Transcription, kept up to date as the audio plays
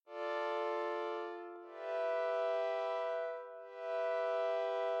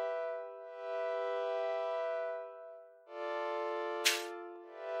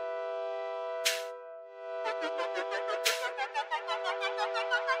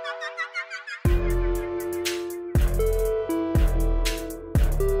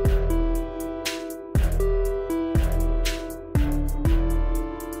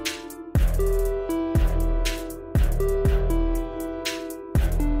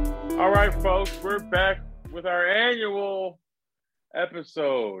All right, folks, we're back with our annual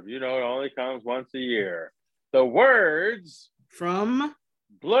episode. You know, it only comes once a year. The words from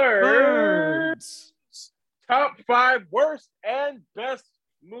Blurred's top 5 worst and best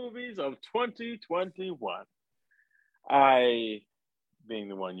movies of 2021. I, being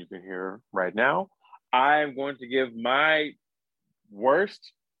the one you can hear right now, I'm going to give my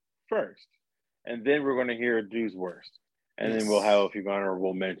worst first, and then we're going to hear Drew's worst, and then we'll have a few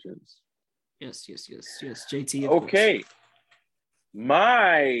honorable mentions. Yes, JT. Okay. Course.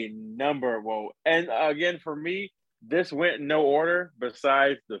 My number, and again, for me, this went in no order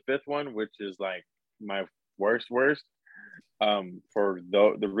besides the 5th one, which is like my worst, for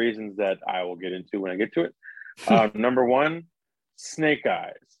the reasons that I will get into when I get to it. Number 1, Snake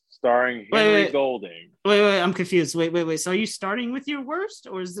Eyes, starring Henry Golding. Wait, I'm confused. Wait. So are you starting with your worst,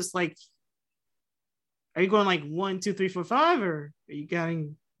 or is this like, are you going like 1, 2, 3, 4, 5, or are you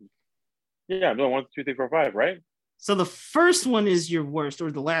counting? Yeah, I'm doing 1, 2, 3, 4, 5, right? So the first one is your worst,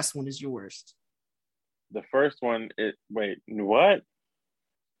 or the last one is your worst? The first one is, wait, what?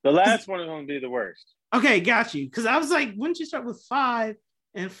 The last one is going to be the worst. Okay, got you. Because I was like, wouldn't you start with 5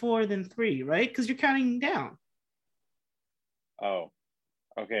 and 4, then 3, right? Because you're counting down. Oh,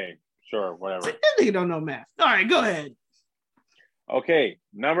 okay, sure, whatever. Like, that nigga don't know math. All right, go ahead. Okay,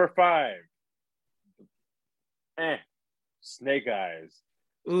 number 5. Snake Eyes,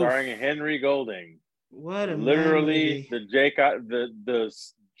 starring Henry Golding. What a literally movie. the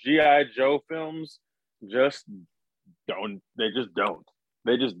G.I. Joe films just don't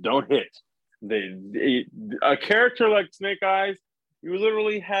hit. A character like Snake Eyes, you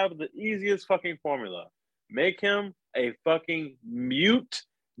literally have the easiest fucking formula. Make him a fucking mute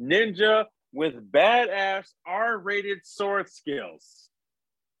ninja with badass R-rated sword skills.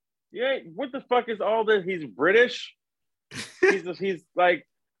 Yeah, what the fuck is all this? He's British. He's like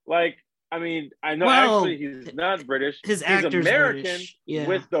I mean, I know actually he's not British. He's American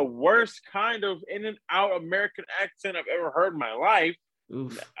with the worst kind of in and out American accent I've ever heard in my life.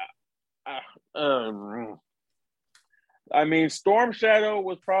 I mean, Storm Shadow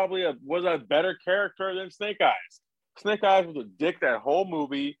was probably a better character than Snake Eyes. Snake Eyes was a dick that whole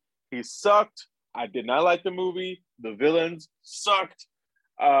movie. He sucked. I did not like the movie. The villains sucked.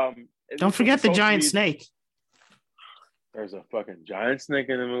 Don't forget the giant snake. There's a fucking giant snake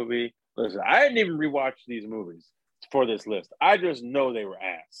in the movie. Listen, I didn't even rewatch these movies for this list. I just know they were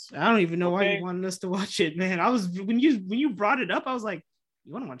ass. I don't even know why you wanted us to watch it, man. I was when you brought it up, I was like,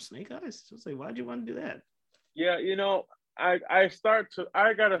 "You want to watch Snake Eyes?" I was like, "Why'd you want to do that?" Yeah, you know, I gotta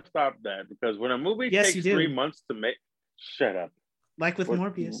stop that because when a movie takes 3 months to make, shut up. Like with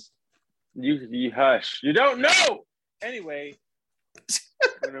Morbius. You hush. You don't know. Anyway,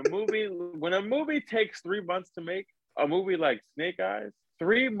 when a movie takes 3 months to make, a movie like Snake Eyes,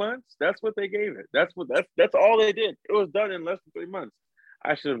 3 months, that's what they gave it. That's all they did. It was done in less than 3 months.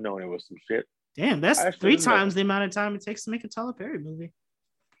 I should have known it was some shit. Damn, that's 3 times the amount of time it takes to make a Tyler Perry movie.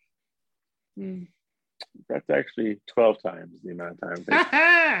 That's actually 12 times the amount of time it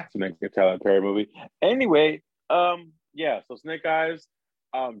takes to make a Tyler Perry movie. Anyway, so Snake Eyes,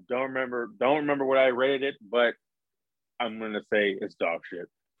 don't remember what I rated it, but I'm gonna say it's dog shit.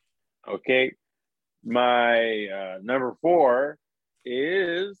 Okay. My number 4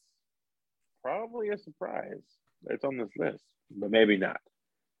 is probably a surprise. It's on this list, but maybe not.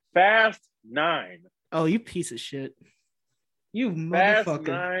 Fast 9. Oh, you piece of shit. You Fast motherfucker.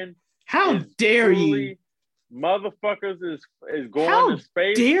 9. How dare you? Motherfuckers is going to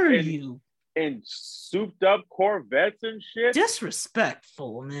space. How dare you? In souped up Corvettes and shit.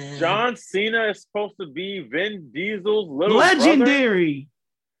 Disrespectful, man. John Cena is supposed to be Vin Diesel's little legendary. Brother?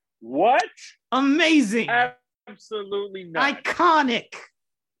 What? Amazing. Absolutely not. Iconic.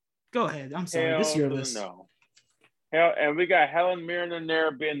 Go ahead. I'm sorry. This is your list. No. Hell, and we got Helen Mirren in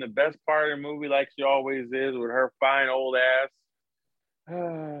there being the best part of the movie, like she always is, with her fine old ass.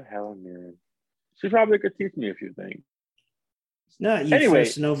 Helen Mirren. She probably could teach me a few things. It's not you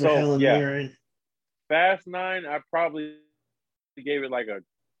first over Helen Mirren. Fast 9, I probably gave it like a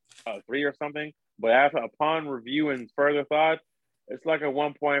 3 or something, but upon review and further thought, it's like a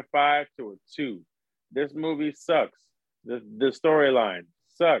 1.5 to a 2. This movie sucks. The storyline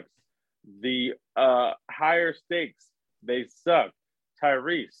sucks. The higher stakes, they suck.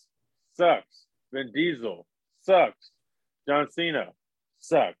 Tyrese sucks. Vin Diesel sucks. John Cena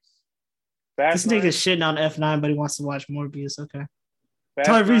sucks. This nigga's shitting on F9, but he wants to watch Morbius. Okay.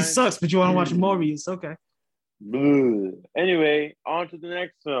 Tyrese sucks, but you want to watch Morbius. Okay. Anyway, on to the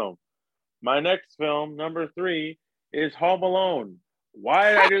next film. My next film, number 3, is Home Alone.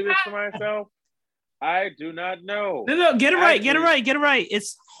 Why did I do this to myself? I do not know. No, get it right.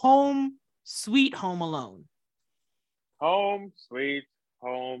 It's Home Sweet Home Alone. Home Sweet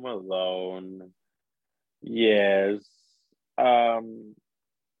Home Alone. Yes.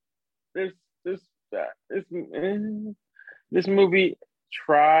 This this this this movie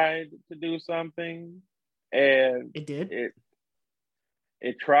tried to do something, and It did.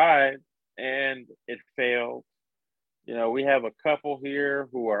 It tried and it failed. You know, we have a couple here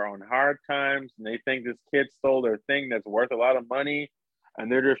who are on hard times and they think this kid stole their thing that's worth a lot of money and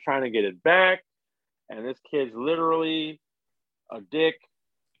they're just trying to get it back. And this kid's literally a dick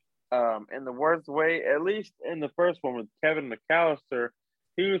in the worst way. At least in the first one with Kevin McAllister,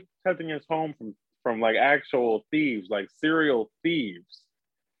 he was protecting his home from like actual thieves, like serial thieves.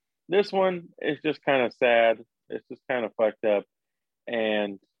 This one is just kind of sad. It's just kind of fucked up.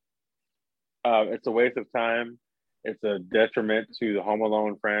 And it's a waste of time. It's a detriment to the Home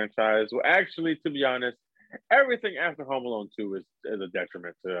Alone franchise. Well, actually, to be honest, everything after Home Alone 2 is a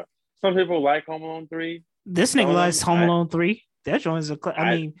detriment to. Some people like Home Alone 3. This nigga likes Home Alone 3. That one is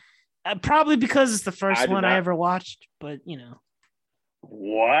I mean, probably because it's the first one I ever watched, but you know.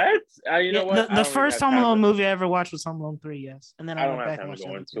 What? You know what? The first Home Alone movie I ever watched was Home Alone 3, yes. And then I don't have time to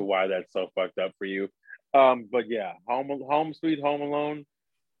go into why that's so fucked up for you. But yeah, Home Sweet Home Alone.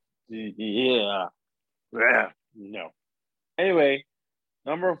 Yeah. No. Anyway,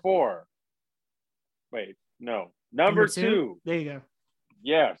 number 4. Wait, no. Number 2. There you go.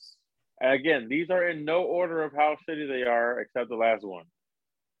 Yes. Again, these are in no order of how shitty they are, except the last one.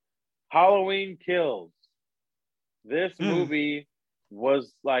 Halloween Kills. This movie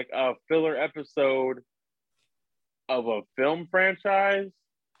was like a filler episode of a film franchise,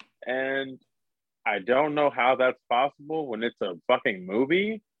 and I don't know how that's possible when it's a fucking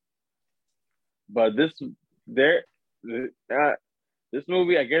movie. But this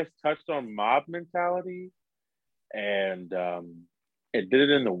movie, I guess, touched on mob mentality, and it did it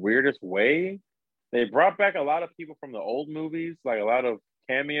in the weirdest way. They brought back a lot of people from the old movies, like a lot of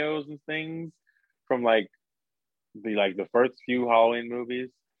cameos and things from the first few Halloween movies,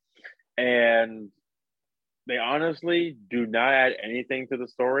 and they honestly do not add anything to the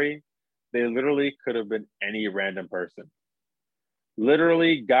story. They literally could have been any random person.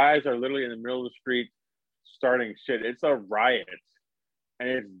 Literally, guys are literally in the middle of the street starting shit. It's a riot, and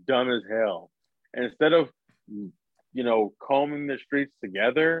it's dumb as hell. And instead of, combing the streets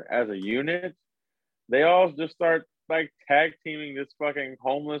together as a unit, they all just start like tag teaming this fucking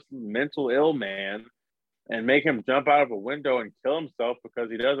homeless, mental ill man and make him jump out of a window and kill himself because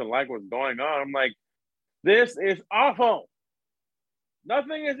he doesn't like what's going on. I'm like, this is awful.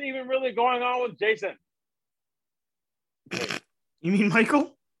 Nothing is even really going on with Jason. You mean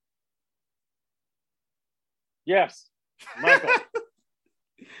Michael? Yes, Michael.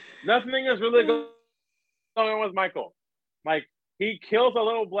 Nothing is really going on with Michael. Like, he kills a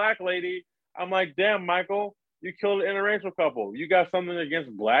little black lady. I'm like, damn, Michael, you killed an interracial couple. You got something against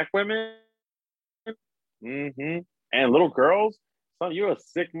black women? Mm-hmm. And little girls? So you're a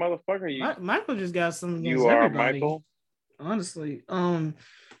sick motherfucker. Michael just got something against everybody. Michael. Honestly. But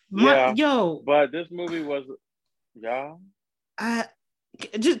this movie was, can I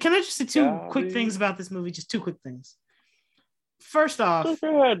just say two quick things about this movie? Just two quick things. First off,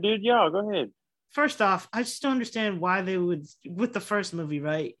 go ahead, dude. Go ahead. First off, I just don't understand why they would, with the first movie,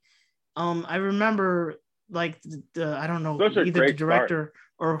 right? I remember I don't know, either the director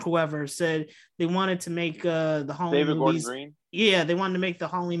or whoever said they wanted to make the Halloween movies. Gordon Green? Yeah, they wanted to make the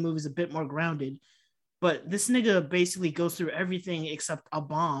Halloween movies a bit more grounded. But this nigga basically goes through everything except a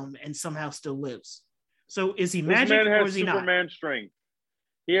bomb and somehow still lives. So is he magic or is he not? Superman strength.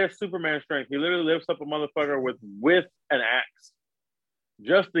 He has Superman strength. He literally lifts up a motherfucker with an axe.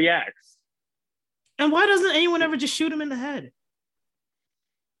 Just the axe. And why doesn't anyone ever just shoot him in the head?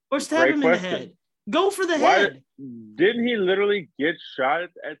 Or stab him in the head? Go for the head. Didn't he literally get shot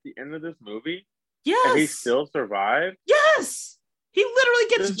at the end of this movie? Yes. And he still survived? Yes. He literally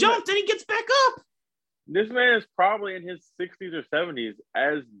gets jumped and he gets back up. This man is probably in his 60s or 70s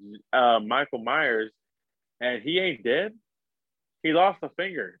as Michael Myers, and he ain't dead. He lost a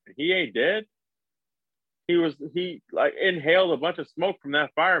finger. He ain't dead. He inhaled a bunch of smoke from that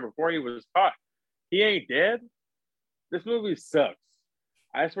fire before he was caught. He ain't dead. This movie sucks.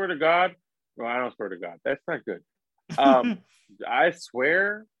 I swear to God. Well, I don't swear to God. That's not good. I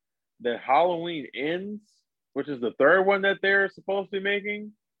swear that Halloween Ends, which is the third one that they're supposed to be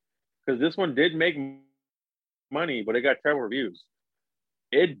making, because this one did make money, but it got terrible reviews.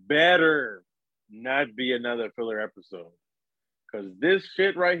 It better not be another filler episode. Because this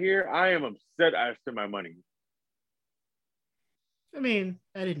shit right here, I am upset I spent my money. I mean,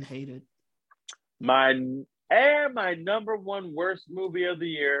 I didn't hate it. And my number one worst movie of the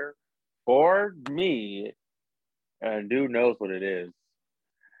year for me, and dude knows what it is.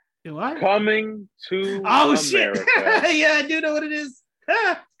 Do I? Coming to America. Shit. Yeah, I do know what it is.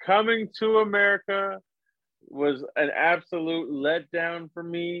 Coming to America was an absolute letdown for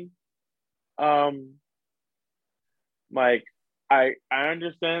me. Like I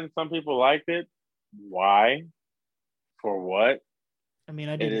understand some people liked it. Why? For what? I mean,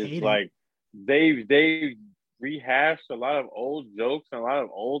 I didn't hate like they rehashed a lot of old jokes and a lot of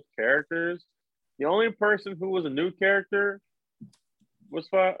old characters. The only person who was a new character was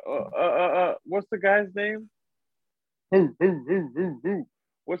what's the guy's name?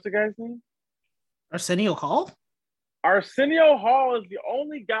 What's the guy's name? Arsenio Hall? Arsenio Hall is the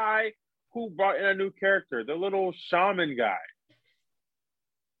only guy who brought in a new character, the little shaman guy.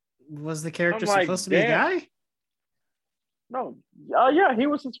 Was the character supposed to be a guy? No, yeah, he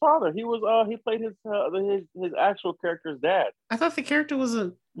was his father. He was he played his actual character's dad. I thought the character was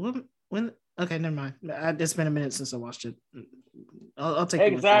a woman. Okay, never mind. It's been a minute since I watched it. I'll take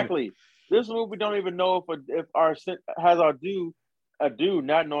exactly. This movie don't even know if has a dude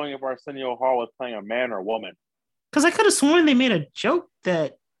not knowing if Arsenio Hall was playing a man or a woman. Because I could have sworn they made a joke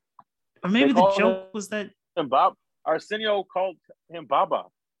that, or maybe the joke was that Bob Arsenio called him Baba.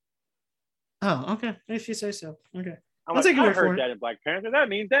 Oh, okay. If you say so. Okay. I heard that in Black Panther. That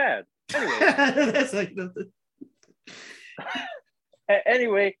means dad. Anyway. That's like nothing.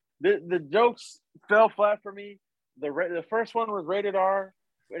 Anyway, the jokes fell flat for me. The first one was rated R,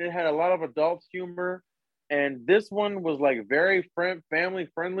 and it had a lot of adult humor. And this one was like very family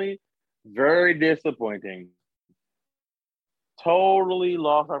friendly, very disappointing. Totally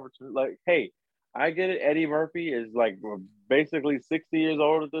lost opportunity. Like, hey, I get it. Eddie Murphy is like basically 60 years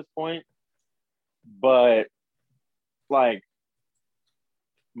old at this point. But like,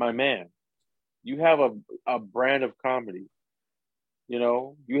 my man, you have a brand of comedy. You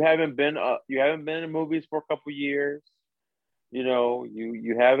know, you haven't been in movies for a couple years. You know,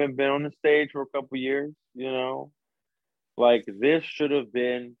 you haven't been on the stage for a couple years. You know, like this should have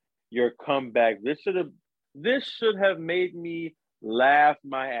been your comeback. This should have made me laugh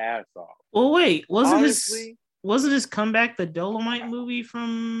my ass off. Well, wait, wasn't his comeback the Dolomite movie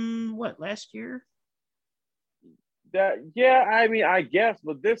from what, last year? I mean, I guess,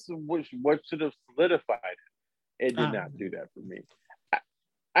 but this is what should have solidified it. It did not do that for me.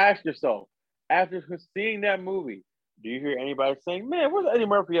 Ask yourself, after seeing that movie, do you hear anybody saying, man, what's Eddie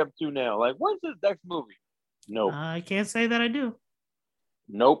Murphy up to now? Like, when's his next movie? Nope. I can't say that I do.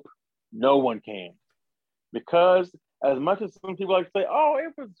 Nope. No one can. Because as much as some people like to say, oh,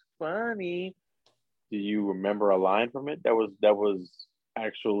 it was funny, do you remember a line from it that was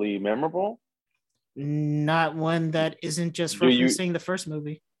actually memorable? Not one that isn't just referencing the first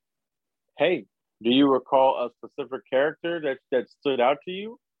movie. Hey, do you recall a specific character that stood out to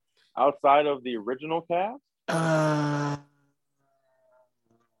you outside of the original cast?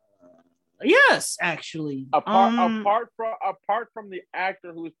 Yes, actually. Apart from the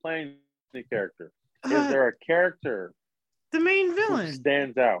actor who's playing the character, is there a character, the main villain, who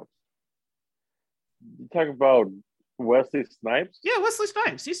stands out? You talk about Wesley Snipes? Yeah, Wesley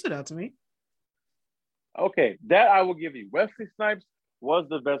Snipes. He stood out to me. Okay, that I will give you. Wesley Snipes was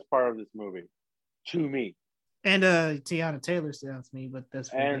the best part of this movie, to me. And Tiana Taylor stood out to me, but that's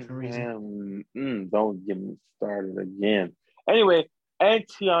for a different reason. Don't get me started again. Anyway, and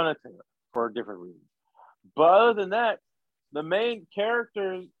Tiana Taylor for a different reason. But other than that, the main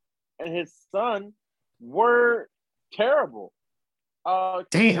characters and his son were terrible.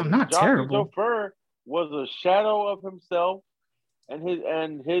 Damn, not Josh terrible. Chauffeur was a shadow of himself.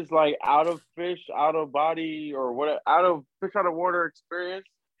 And his like out of body or whatever, out of water experience.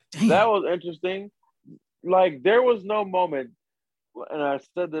 Damn. That was interesting. Like there was no moment, and I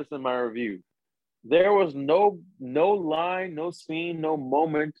said this in my review. There was no line, no scene, no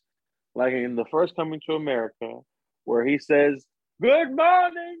moment like in the first Coming to America where he says, "Good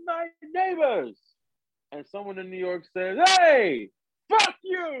morning, my neighbors," and someone in New York says, "Hey, fuck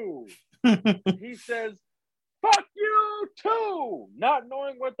you." He says, "Fuck you too," not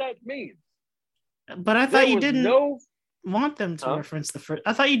knowing what that means. But I thought you didn't want them to reference the first.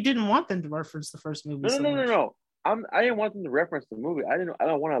 I thought you didn't want them to reference the first movie. No. I didn't want them to reference the movie. I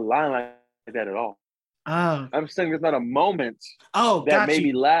don't want a line like that at all. Oh, I'm saying there's not a moment. That made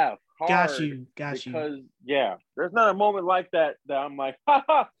me laugh hard. Got you. Because there's not a moment like that I'm like, ha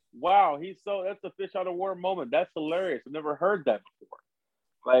ha, wow, that's a fish out of water moment. That's hilarious. I've never heard that before.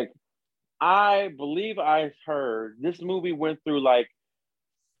 Like. I believe I heard this movie went through like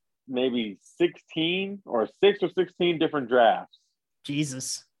maybe 6 or 16 different drafts.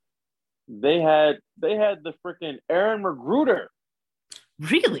 Jesus. They had the freaking Aaron Magruder.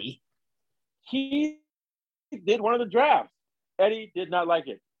 Really? He did one of the drafts. Eddie did not like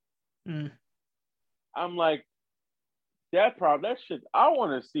it. I'm like, that shit. I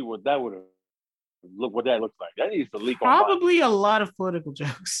want to see what that would have what that looks like. That needs to leak. Probably a lot of political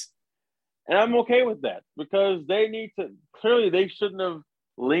jokes. And I'm okay with that because they need to. Clearly, they shouldn't have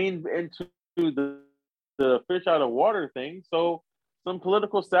leaned into the fish out of water thing. So some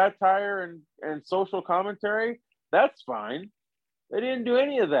political satire and social commentary, that's fine. They didn't do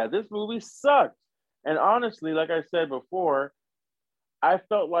any of that. This movie sucked. And honestly, like I said before, I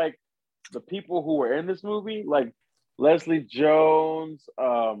felt like the people who were in this movie, like Leslie Jones,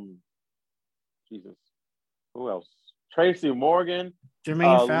 Jesus, who else? Tracy Morgan,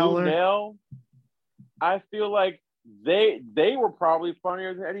 Jermaine Fowler. Lunel, I feel like they were probably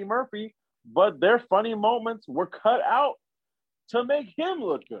funnier than Eddie Murphy, but their funny moments were cut out to make him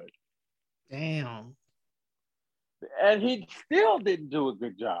look good. Damn. And he still didn't do a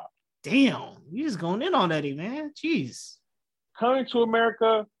good job. Damn, you just going in on Eddie, man. Jeez. Coming to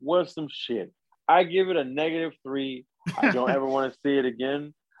America was some shit. I give it a -3. I don't ever want to see it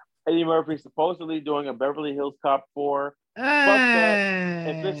again. Eddie Murphy supposedly doing a Beverly Hills Cop 4. Fuck that.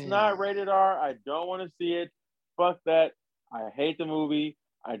 If it's not rated R, I don't want to see it. Fuck that. I hate the movie.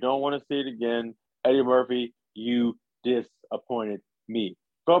 I don't want to see it again. Eddie Murphy, you disappointed me.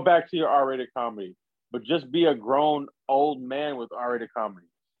 Go back to your R-rated comedy, but just be a grown old man with R-rated comedy.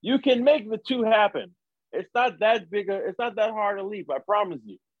 You can make the two happen. It's not that it's not that hard a leap. I promise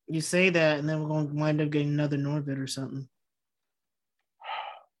you. You say that, and then we're going to wind up getting another Norbit or something.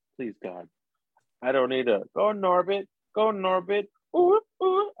 Please, God. I don't need a go Norbit. Go Norbit. Ooh,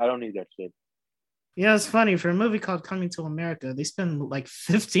 ooh. I don't need that shit. Yeah, it's funny. For a movie called Coming to America, they spend like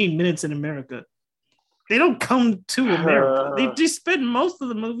 15 minutes in America. They don't come to America. They just spend most of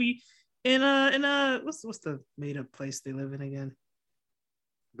the movie in what's the made up place they live in again?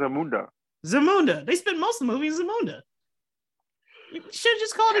 Zamunda. They spend most of the movie in Zamunda. You should have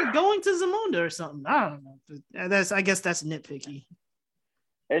just called it Going to Zamunda or something. I don't know. I guess that's nitpicky.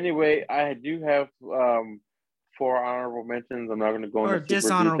 Anyway, I do have 4 honorable mentions. I'm not going to go into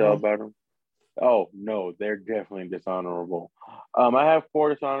super detail about them. Oh, no, they're definitely dishonorable. I have 4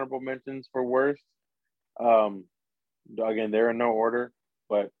 dishonorable mentions for worst. Again, they're in no order,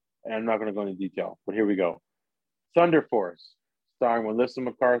 but I'm not going to go into detail. But here we go. Thunder Force, starring Melissa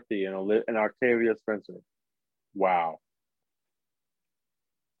McCarthy and Octavia Spencer. Wow.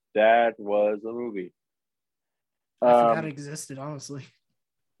 That was a movie. I forgot it existed, honestly.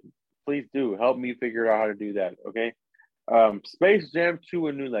 Please do. Help me figure out how to do that, okay? Space Jam 2: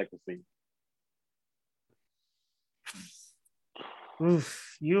 A New Legacy.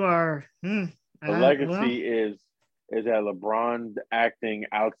 Oof, you are... The legacy is that LeBron acting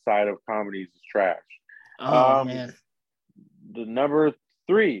outside of comedies is trash. Oh, man. The number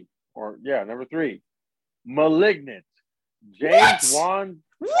 3, Malignant. James Wan.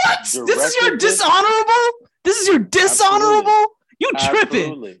 What? This is your dishonorable? This is your dishonorable? Absolutely. You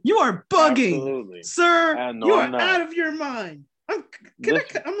tripping. Absolutely. You are bugging. Absolutely. Sir, you are out of your mind. I'm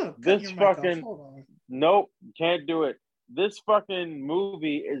not cutting your mic off. Hold on. Nope, can't do it. This fucking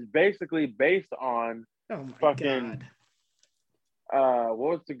movie is basically based on God. What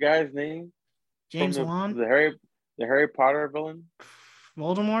was the guy's name? James Wan? The Harry Potter villain?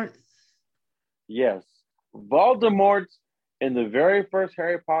 Voldemort? Yes. Voldemort in the very first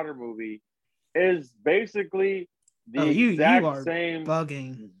Harry Potter movie is basically the exact same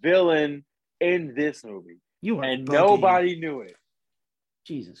villain in this movie. And bugging. Nobody knew it.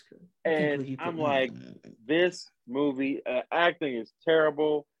 Jesus Christ. And I'm like, this movie acting is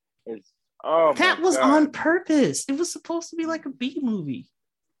terrible. That was on purpose. It was supposed to be like a B movie.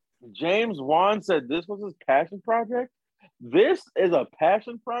 James Wan said this was his passion project. This is a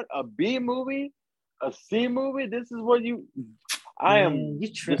passion project, a B movie, a C movie. This is what you. I am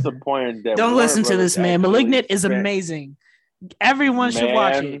disappointed that. Don't listen to this, man. Malignant is amazing. Everyone should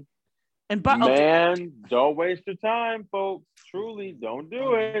watch it. And don't waste your time, folks. Truly, don't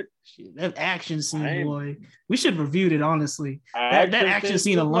do it. That action scene, boy. We should have reviewed it, honestly. That action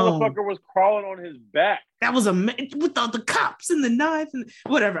scene alone. Motherfucker was crawling on his back. That was with the cops and the knife and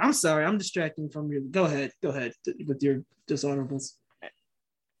whatever. I'm sorry. I'm distracting from you. Go ahead with your dishonorables.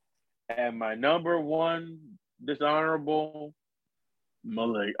 And my number 1 dishonorable,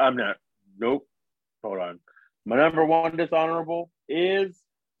 I'm not. Nope. Hold on. My number 1 dishonorable is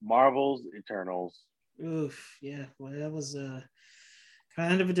Marvel's Eternals. Oof, yeah. Well, that was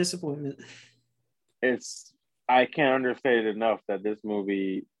kind of a disappointment. I can't understate it enough that this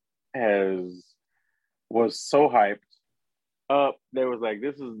movie was so hyped. They was like,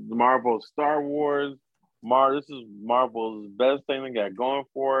 this is Marvel's Star Wars. This is Marvel's best thing they got going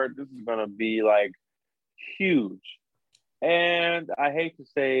for it. This is gonna be like huge. And I hate to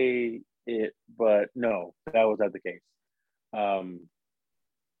say it, but no, that was not the case. That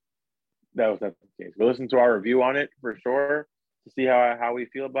was not the case. We'll listen to our review on it for sure to see how we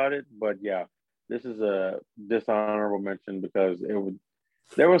feel about it. But yeah, this is a dishonorable mention because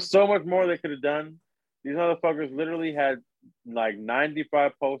there was so much more they could have done. These motherfuckers literally had like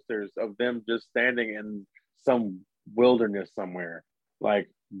 95 posters of them just standing in some wilderness somewhere. Like,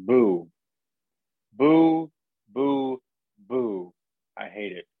 boo. Boo, boo, boo. I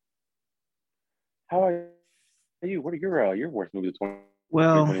hate it. How are you? What are your worst movies of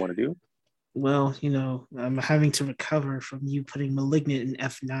 2021 want to do? Well, I'm having to recover from you putting Malignant and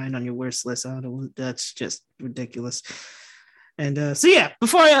F9 on your worst list. That's just ridiculous. And so yeah,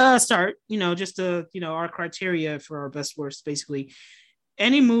 before I start, just our criteria for our best worst, basically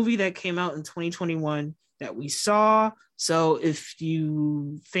any movie that came out in 2021 that we saw. So if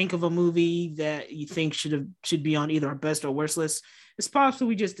you think of a movie that you think should be on either our best or worst list, it's possible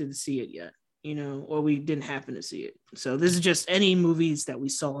we just didn't see it yet, or we didn't happen to see it. So this is just any movies that we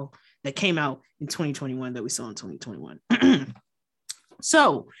saw that came out in 2021 that we saw in 2021.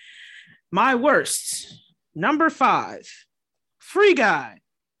 So my worst, number 5, Free Guy.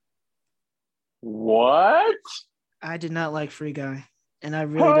 What? I did not like Free Guy, and I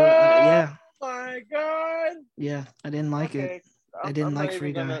really don't. Yeah. Oh my God. Yeah, I didn't like it. I didn't like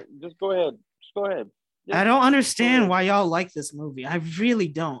Free Guy. Just go ahead. I don't understand why y'all like this movie. I really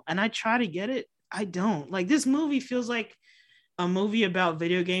don't. And I try to get it. I don't. Like, this movie feels like a movie about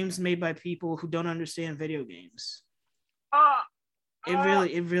video games made by people who don't understand video games.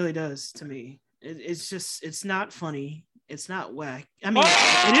 It really does to me. It's not funny. It's not whack. I mean,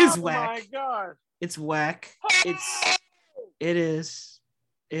 it is whack. Oh my God. It's whack. It is.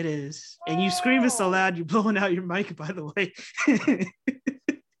 And you screaming so loud, you're blowing out your mic, by the way.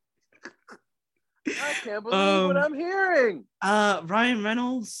 I can't believe what I'm hearing. Ryan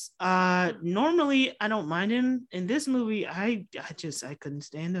Reynolds. Normally I don't mind him. In this movie, I couldn't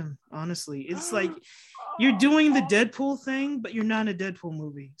stand him. Honestly, it's like you're doing the Deadpool thing, but you're not in a Deadpool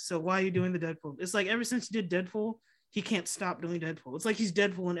movie. So why are you doing the Deadpool? It's like ever since he did Deadpool, he can't stop doing Deadpool. It's like he's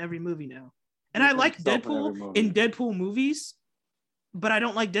Deadpool in every movie now. And I like Deadpool in Deadpool movies, but I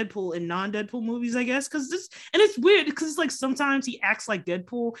don't like Deadpool in non-Deadpool movies, I guess, because it's weird because it's like sometimes he acts like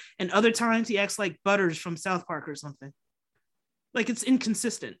Deadpool and other times he acts like Butters from South Park or something. Like, it's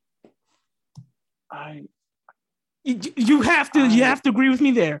inconsistent. You have to agree with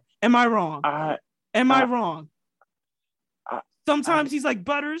me there. Am I wrong? Am I wrong? Sometimes he's like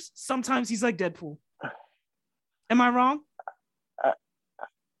Butters, sometimes he's like Deadpool. Am I wrong?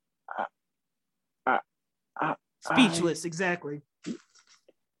 Speechless, exactly.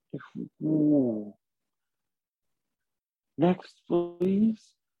 Ooh. Next,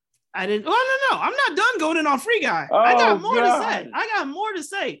 please. I didn't. Oh no! I'm not done going in on Free Guy. I got more to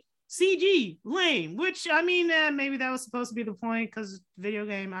say. CG lame, which I mean, maybe that was supposed to be the point because video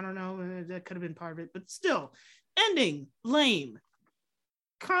game. I don't know. That could have been part of it, but still, ending lame.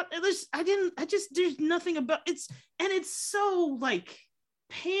 There's nothing about it's, and it's so like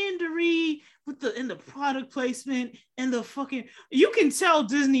pandery with the product placement and the fucking, you can tell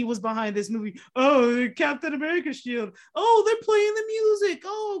Disney was behind this movie. Oh, Captain America shield. Oh, they're playing the music.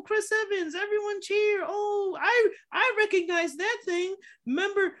 Oh, Chris Evans, everyone cheer. Oh, I recognize that thing.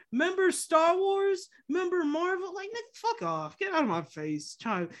 Remember Star Wars? Remember Marvel? Like, fuck off. Get out of my face.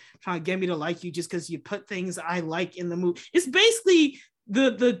 Trying to get me to like you just because you put things I like in the movie. It's basically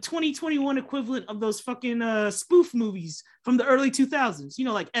the 2021 equivalent of those fucking spoof movies from the early 2000s,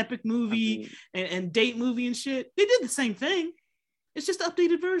 like Epic Movie and Date Movie and shit. They did the same thing. It's just an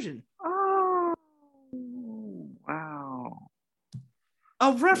updated version. Oh, wow.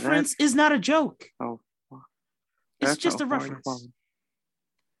 A reference is not a joke. Oh, it's just a reference.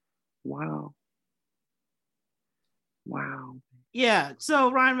 Wow. Yeah,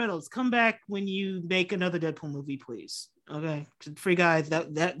 so Ryan Reynolds, come back when you make another Deadpool movie, please. Okay, Free Guy,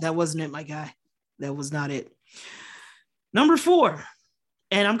 that wasn't it, my guy. That was not it. Number 4,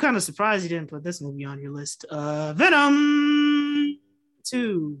 and I'm kind of surprised you didn't put this movie on your list. Venom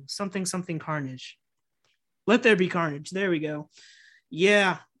 2, something Carnage. Let There Be Carnage. There we go.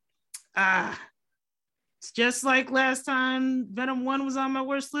 Yeah. It's just like last time Venom 1 was on my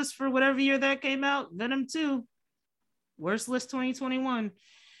worst list for whatever year that came out. Venom 2, worst list 2021.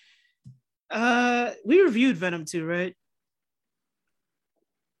 We reviewed Venom 2, right?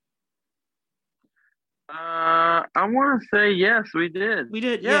 I want to say yes, we did. We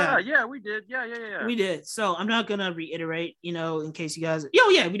did, yeah, we did. Yeah. We did. So I'm not gonna reiterate, in case you guys.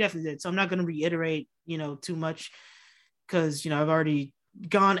 Yeah, we definitely did. So I'm not gonna reiterate, too much, because I've already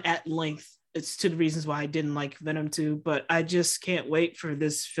gone at length. It's to the reasons why I didn't like Venom 2, but I just can't wait for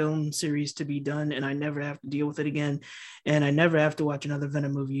this film series to be done, and I never have to deal with it again, and I never have to watch another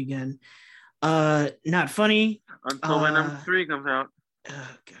Venom movie again. Not funny until Venom 3 comes out.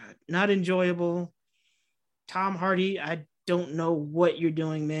 Oh God, not enjoyable. Tom Hardy, I don't know what you're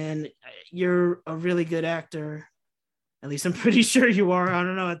doing, man. You're a really good actor. At least I'm pretty sure you are. I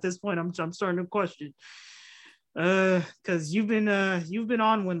don't know. At this point, I'm starting to question. Because you've been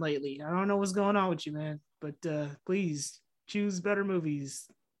on one lately. I don't know what's going on with you, man. But please choose better movies.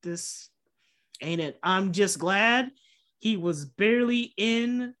 This ain't it. I'm just glad he was barely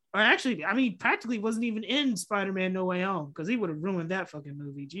in, or actually, I mean, practically wasn't even in Spider-Man No Way Home, because he would have ruined that fucking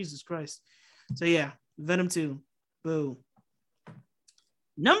movie. Jesus Christ. So yeah, Venom 2. Boo.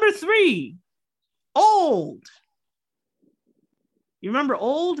 Number 3, Old. You remember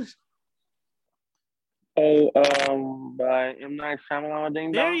Old? By M. Night Shyamalan.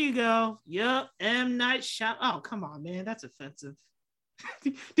 Ding there you go. Yep, M. Night Shyamalan. Oh, come on, man, that's offensive.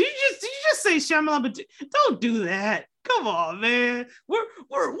 did you just say Shyamalan? But don't do that. Come on, man.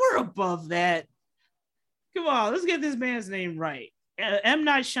 We're above that. Come on, let's get this man's name right. M.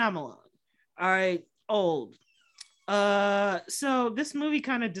 Night Shyamalan. All right, Old. So this movie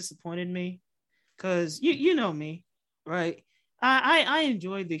kind of disappointed me, because you know me, right? I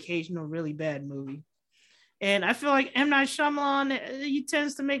enjoyed the occasional really bad movie, and I feel like M. Night Shyamalan, he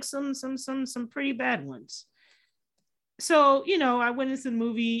tends to make some pretty bad ones. So I went into the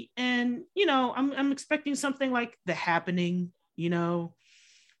movie, and I'm expecting something like The Happening,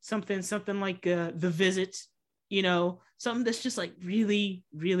 something like The Visit, something that's just like really,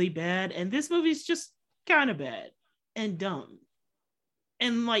 really bad. And this movie's just kind of bad and dumb,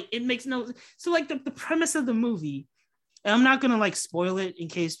 and like it makes no. So like the premise of the movie, and I'm not gonna like spoil it in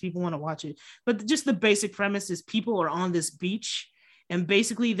case people want to watch it, but just the basic premise is people are on this beach, and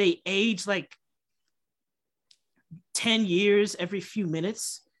basically they age like 10 years every few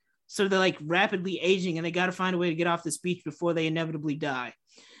minutes. So they're like rapidly aging, and they got to find a way to get off this beach before they inevitably die.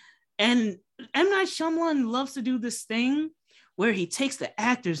 And M. Night Shyamalan loves to do this thing where he takes the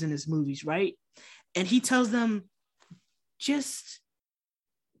actors in his movies, right? And he tells them, just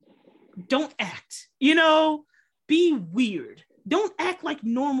don't act, be weird. Don't act like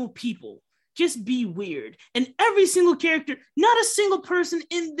normal people. Just be weird. And every single character, not a single person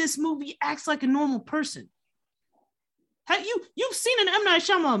in this movie acts like a normal person. You've seen an M. Night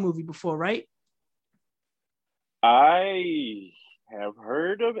Shyamalan movie before, right? I have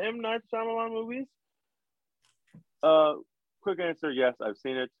heard of M. Night Shyamalan movies. Quick answer, yes, I've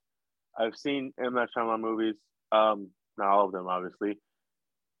seen it. I've seen M. Night Shyamalan movies. Not all of them, obviously.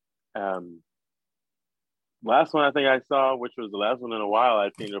 Last one I think I saw, which was the last one in a while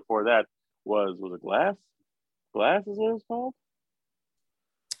I'd seen before that, was it Glass? Glass is what it's called?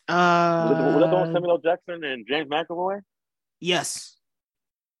 Was that the one with Samuel L. Jackson and James McAvoy? Yes.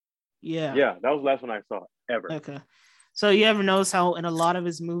 Yeah. Yeah, that was the last one I saw ever. Okay. So you ever notice how in a lot of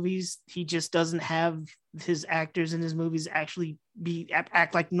his movies, he just doesn't have his actors in his movies actually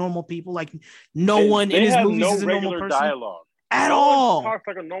act like normal people? Like no one in his movies is a normal person? Dialogue. At all. Talks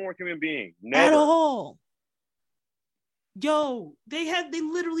like a normal human being. Never. At all. Yo, they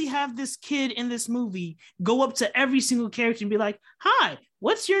literally have this kid in this movie go up to every single character and be like, "Hi,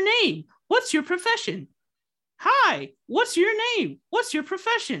 what's your name? What's your profession? Hi, what's your name? What's your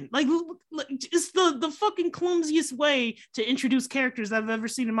profession?" Like, it's the fucking clumsiest way to introduce characters I've ever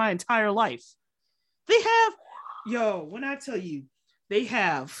seen in my entire life. When I tell you, they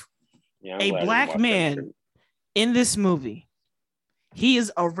have a black man in this movie. He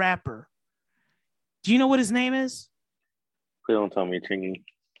is a rapper. Do you know what his name is? Please don't tell me Chingy.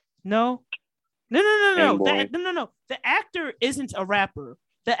 No. No. The actor isn't a rapper.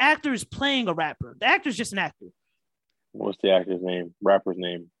 The actor is playing a rapper. The actor is just an actor. What's the actor's name? Rapper's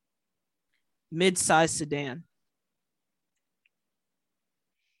name? Mid-size Sedan.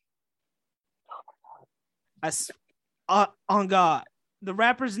 On God, the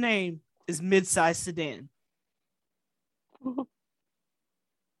rapper's name is Mid-size Sedan.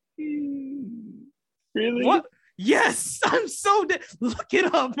 Really? What? Yes, I'm so look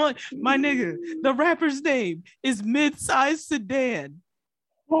it up, my nigga. The rapper's name is Mid-size Sedan.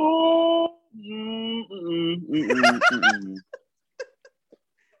 I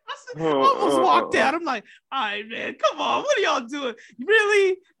almost walked out. I'm like, all right, man, come on. What are y'all doing?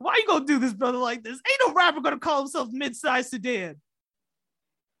 Really? Why you gonna do this, brother, like this? Ain't no rapper gonna call himself Mid-size Sedan.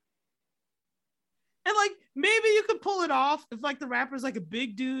 And like maybe you could pull it off if like the rapper's like a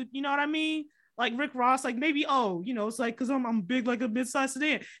big dude, you know what I mean? Like Rick Ross, like maybe, oh, you know, it's like because I'm big like a mid-sized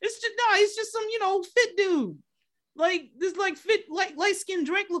sedan. It's just no, he's just some, you know, fit dude. Like this like fit, like light-skinned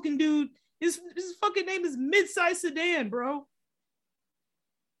Drake looking dude. His fucking name is mid-sized sedan, bro.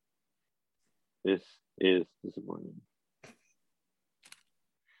 This is disappointing.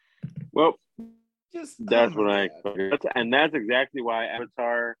 Well, that's what and that's exactly why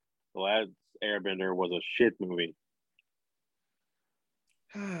Avatar: The Last Airbender was a shit movie.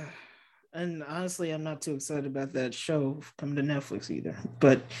 And honestly, I'm not too excited about that show coming to Netflix either.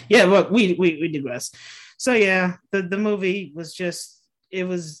 But yeah, look, we digress. So yeah, the movie was just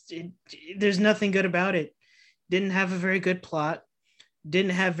there's nothing good about it. Didn't have a very good plot.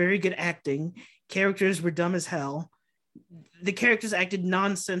 Didn't have very good acting. Characters were dumb as hell. The characters acted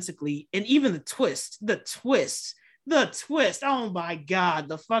nonsensically, and even the twist. Oh my god,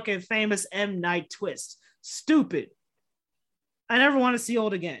 the fucking famous M. Night twist. Stupid. I never want to see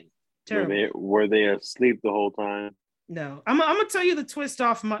old again. Terrible. Were they asleep the whole time? No, I'm gonna tell you the twist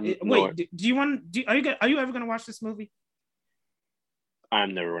off my. No. Wait, do you want? Are you ever gonna watch this movie?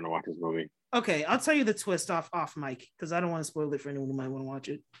 I'm never gonna watch this movie. Okay, I'll tell you the twist off mic because I don't want to spoil it for anyone who might want to watch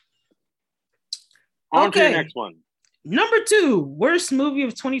it. On to the next one. Number 2, worst movie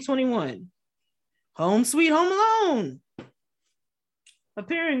of 2021. Home Sweet Home Alone.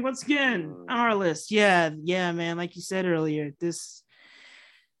 Appearing once again on our list. Yeah, man. Like you said earlier, this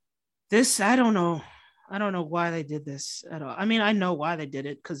I don't know why they did this at all. I mean, I know why they did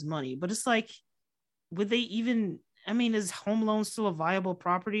it because money, but it's like, would they even? I mean, is Home Alone still a viable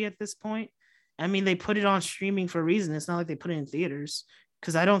property at this point? I mean, they put it on streaming for a reason. It's not like they put it in theaters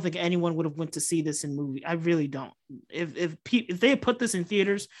because I don't think anyone would have went to see this in movie. I really don't. If they had put this in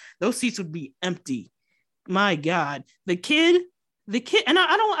theaters, those seats would be empty. My God, the kid, and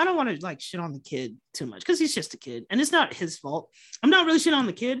I don't want to like shit on the kid too much because he's just a kid and it's not his fault. I'm not really shitting on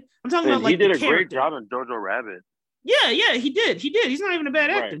the kid. I'm talking about like he did a great job in Jojo Rabbit. Yeah, he did. He's not even a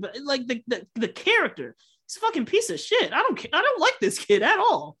bad actor, but like the character, he's a fucking piece of shit. I don't like this kid at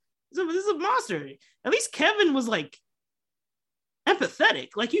all. This is a monster. At least Kevin was like empathetic.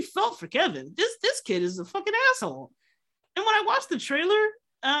 Like you felt for Kevin. This kid is a fucking asshole. And when I watched the trailer,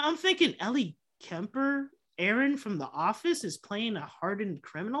 I'm thinking Ellie Kemper, Aaron from The Office, is playing a hardened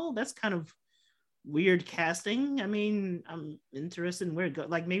criminal. That's kind of weird casting. I mean, I'm interested in where it goes.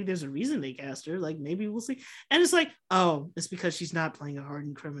 Like maybe there's a reason they cast her. Like maybe we'll see. And it's like, oh, it's because she's not playing a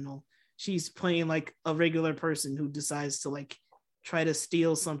hardened criminal. She's playing like a regular person who decides to like try to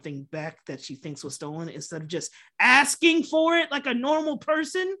steal something back that she thinks was stolen instead of just asking for it like a normal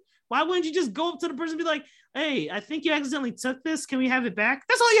person. Why wouldn't you just go up to the person and be like, hey, I think you accidentally took this. Can we have it back?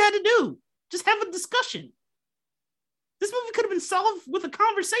 That's all you had to do. Just have a discussion. This movie could have been solved with a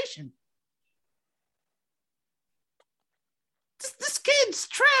conversation. This kid's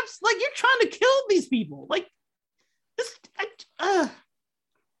traps. Like, you're trying to kill these people. Like,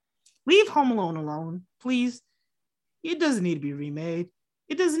 leave Home Alone alone, please. It doesn't need to be remade.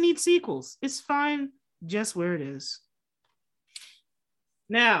 It doesn't need sequels. It's fine just where it is.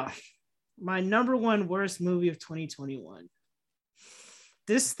 Now, my number 1 worst movie of 2021.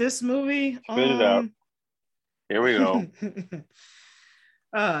 This movie. Spit it out. Here we go.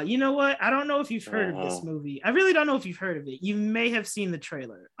 You know what? I don't know if you've heard of this movie. I really don't know if you've heard of it. You may have seen the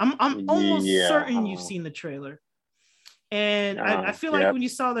trailer. I'm almost certain you've seen the trailer. And I feel like when you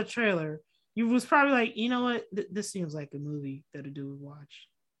saw the trailer, you was probably like, you know what? This seems like a movie that a dude would watch.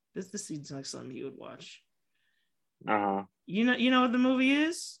 This seems like something you would watch. You know what the movie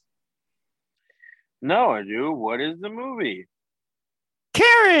is? No, I do. What is the movie?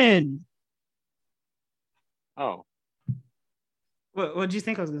 Karen. Oh. What do you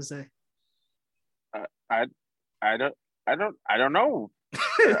think I was gonna say? I don't know. I don't know.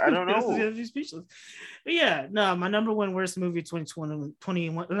 You're speechless. But yeah, no, my number 1 worst movie of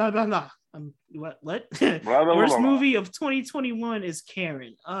 2021. Blah, blah, blah. What? Blah, blah, worst blah, blah. movie of 2021 is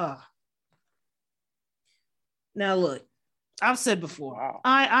Karen. Now look, I've said before, wow.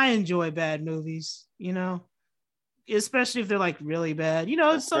 I enjoy bad movies, you know, especially if they're like really bad. You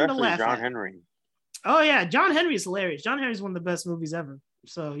know, it's something to laugh at. John Henry. Oh yeah, John Henry is hilarious. John Henry is one of the best movies ever.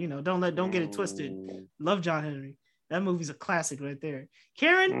 So, you know, don't get it twisted. Love John Henry. That movie's a classic right there.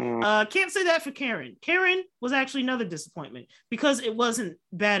 Karen, can't say that for Karen. Karen was actually another disappointment because it wasn't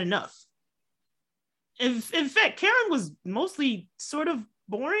bad enough. In fact, Karen was mostly sort of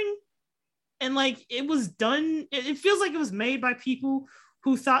boring. And like it was done, it feels like it was made by people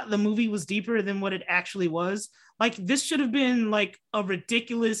who thought the movie was deeper than what it actually was. Like this should have been like a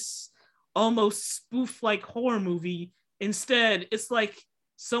ridiculous, almost spoof like horror movie. Instead, it's like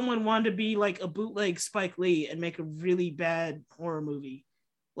someone wanted to be like a bootleg Spike Lee and make a really bad horror movie.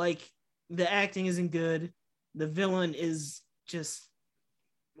 Like, the acting isn't good. The villain is just,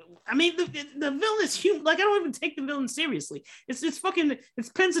 I mean, the villain is human. Like, I don't even take the villain seriously. It's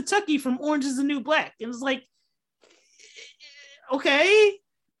Pennsatucky from Orange is the New Black. And it's like, okay.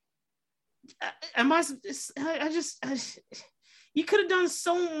 You could have done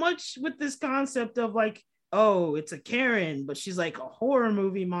so much with this concept of like, oh, it's a Karen, but she's like a horror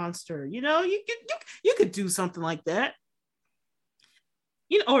movie monster. You know, you could do something like that.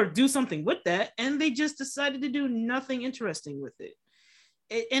 You know, or do something with that, and they just decided to do nothing interesting with it.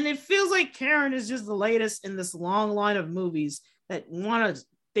 And it feels like Karen is just the latest in this long line of movies that want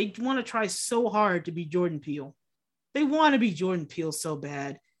to try so hard to be Jordan Peele. They want to be Jordan Peele so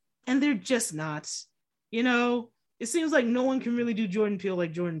bad, and they're just not. You know, it seems like no one can really do Jordan Peele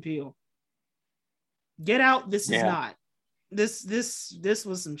like Jordan Peele. Get Out, this is not. This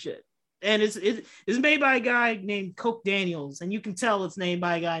was some shit. And it's made by a guy named Coke Daniels, and you can tell it's named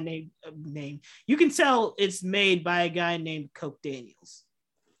by a guy named You can tell it's made by a guy named Coke Daniels.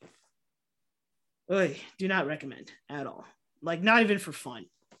 Oy, do not recommend at all. Like, not even for fun.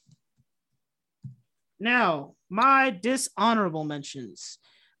 Now, my dishonorable mentions.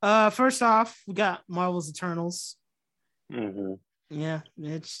 First off, we got Marvel's Eternals. Mm-hmm. Yeah,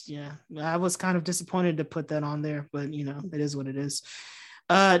 I was kind of disappointed to put that on there, but you know, it is what it is.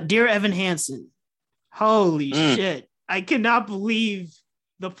 Dear Evan Hansen. Holy shit. I cannot believe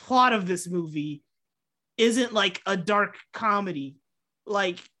the plot of this movie isn't like a dark comedy.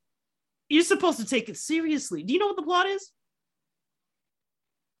 Like, you're supposed to take it seriously. Do you know what the plot is?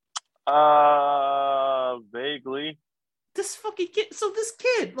 Vaguely. This fucking kid. This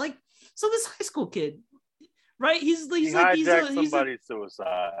high school kid, right? He's somebody's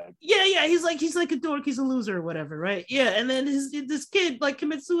suicide. Yeah. He's like a dork. He's a loser or whatever, right? Yeah. And then this kid like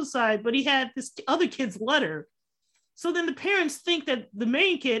commits suicide, but he had this other kid's letter. So then the parents think that the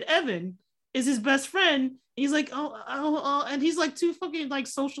main kid, Evan, is his best friend. He's like, oh, and he's like too fucking like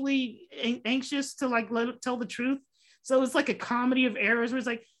socially anxious to like tell the truth. So it's like a comedy of errors where it's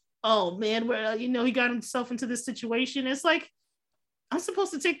like, oh man, where he got himself into this situation. It's like, I'm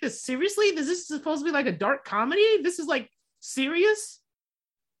supposed to take this seriously? Is this supposed to be like a dark comedy? This is like serious?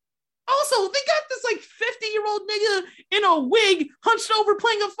 Also, they got this like 50-year-old nigga in a wig hunched over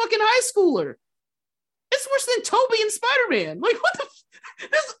playing a fucking high schooler. It's worse than Toby and Spider-Man. Like, what the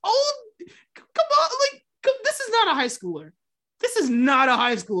this old, come on, like, this is not a high schooler. This is not a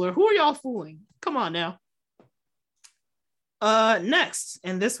high schooler. Who are y'all fooling? Come on now. Next,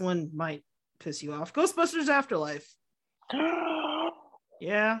 and this one might piss you off. Ghostbusters Afterlife.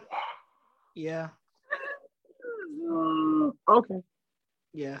 Yeah. Okay.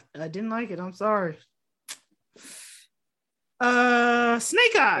 Yeah, I didn't like it. I'm sorry.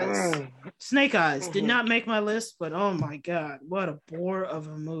 Snake Eyes. Snake Eyes did not make my list, but oh my god, what a bore of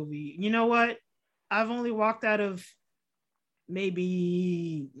a movie. You know what? I've only walked out of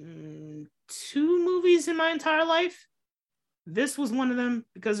maybe 2 movies in my entire life. This was one of them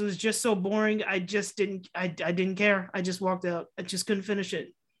because it was just so boring. I didn't care. I just walked out. I just couldn't finish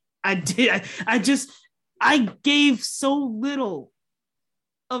it. I gave so little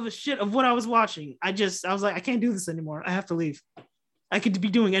of a shit of what I was watching. I was like, I can't do this anymore. I have to leave. I could be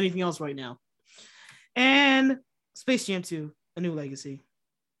doing anything else right now. And Space Jam 2, A New Legacy.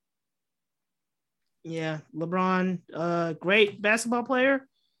 Yeah, LeBron, great basketball player.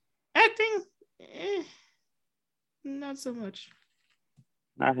 Acting, not so much.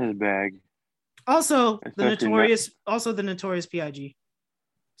 Not his bag. Also, the notorious P.I.G.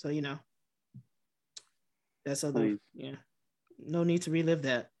 So, that's other. Please. Yeah. No need to relive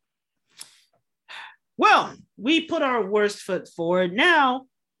that. Well, we put our worst foot forward. Now,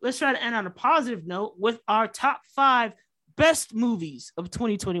 let's try to end on a positive note with our top 5 best movies of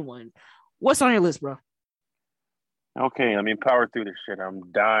 2021. What's on your list, bro? Okay, let me power through this shit.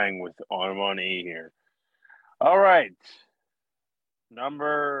 I'm dying with on E here. All right.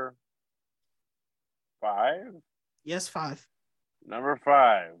 Number 5? Yes, 5. Number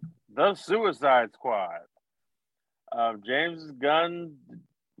 5, The Suicide Squad. James Gunn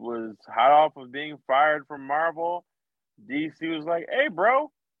was hot off of being fired from Marvel. DC was like, hey,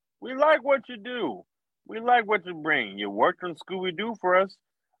 bro, we like what you do. We like what you bring. You worked on Scooby-Doo for us.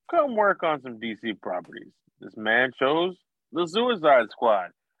 Come work on some DC properties. This man chose The Suicide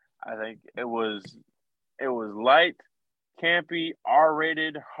Squad. I think it was light, campy,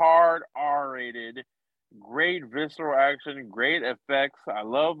 R-rated, hard R-rated, great visceral action, great effects. I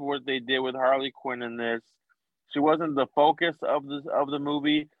love what they did with Harley Quinn in this. She wasn't the focus of the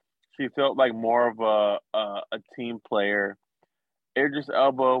movie. She felt like more of a team player. Idris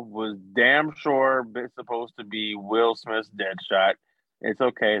Elba was damn sure supposed to be Will Smith's Deadshot. It's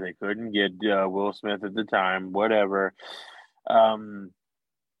okay. They couldn't get Will Smith at the time. Whatever. Um,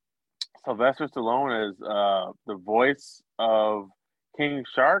 Sylvester Stallone is the voice of King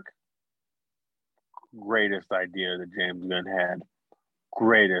Shark. Greatest idea that James Gunn had.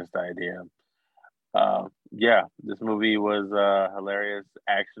 Greatest idea. Yeah, this movie was hilarious,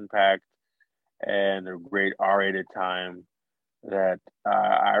 action packed, and a great R-rated time that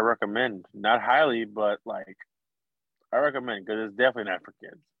I recommend. Not highly, but like I recommend because it's definitely not for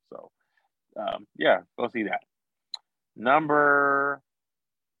kids. So yeah, go see that. Number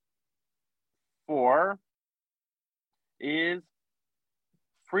 4 is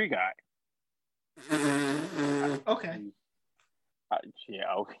Free Guy. Okay.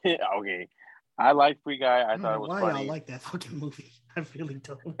 Yeah, okay, okay. I like Free Guy. I thought it was why funny. Y'all like that fucking movie? I really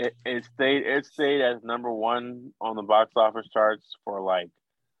don't. It stayed as number 1 on the box office charts for like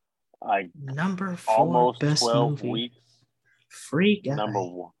number 4 almost best 12 movie. weeks. Free Guy. Number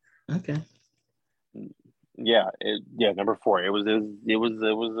 1. Okay. Yeah, number 4. It was an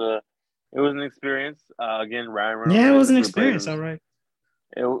experience. Again, Ryan Reynolds. Yeah, it was an experience. All right.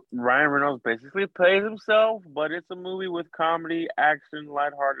 Ryan Reynolds basically plays himself, but it's a movie with comedy, action,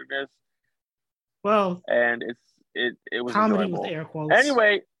 lightheartedness. Well, and it was comedy enjoyable. with air quotes.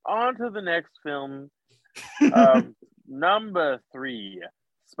 Anyway, on to the next film. Number 3,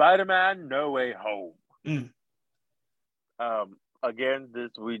 Spider-Man: No Way Home. Again,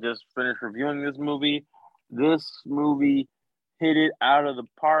 we just finished reviewing this movie. This movie hit it out of the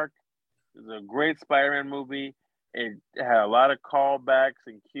park. It's a great Spider-Man movie. It had a lot of callbacks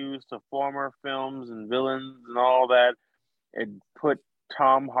and cues to former films and villains and all that. It put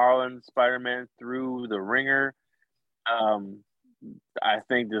Tom Holland's Spider-Man through the ringer. I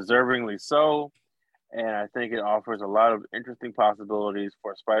think deservingly so. And I think it offers a lot of interesting possibilities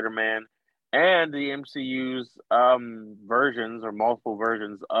for Spider-Man and the MCU's versions or multiple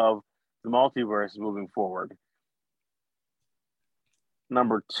versions of the multiverse moving forward.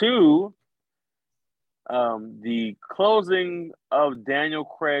 Number 2, the closing of Daniel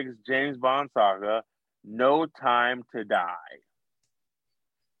Craig's James Bond saga, No Time to Die.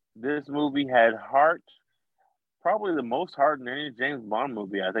 This movie had heart, probably the most heart in any James Bond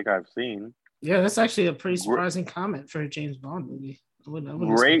movie I think I've seen. Yeah, that's actually a pretty surprising comment for a James Bond movie. I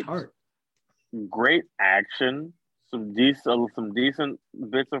wouldn't great heart. Great action, some decent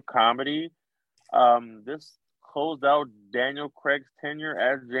bits of comedy. This closed out Daniel Craig's tenure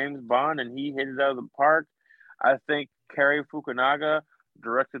as James Bond, and he hit it out of the park. I think Cary Fukunaga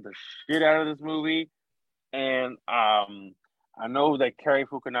directed the shit out of this movie, and I know that Cary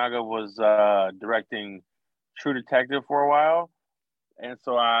Fukunaga was directing True Detective for a while, and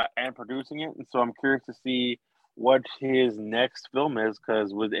so and producing it, and so I'm curious to see what his next film is,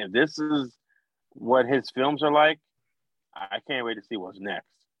 because if this is what his films are like, I can't wait to see what's next.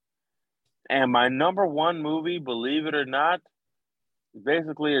 And my number 1 movie, believe it or not, is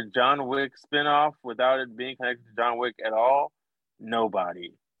basically a John Wick spinoff without it being connected to John Wick at all.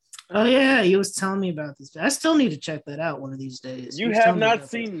 Nobody. Oh yeah, you was telling me about this. I still need to check that out one of these days. You have not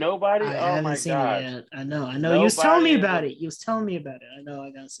seen Nobody? I haven't seen it yet. I know. You was telling me about it. I know.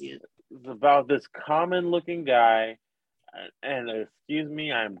 I gotta see it. It's about this common-looking guy, and excuse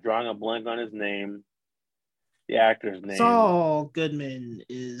me, I'm drawing a blank on his name. The actor's name. Saul Goodman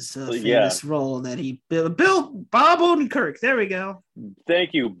is a famous role that he Bob Odenkirk. There we go.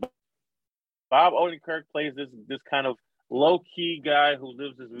 Thank you. Bob Odenkirk plays this kind of low-key guy who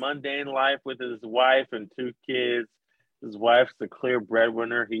lives his mundane life with his wife and 2 kids. His wife's the clear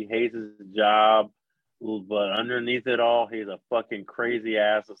breadwinner. He hates his job, but underneath it all, he's a fucking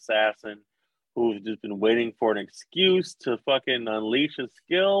crazy-ass assassin who's just been waiting for an excuse to fucking unleash his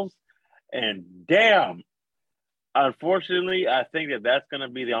skills. And damn, unfortunately, I think that's going to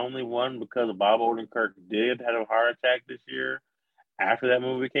be the only one, because Bob Odenkirk did have a heart attack this year after that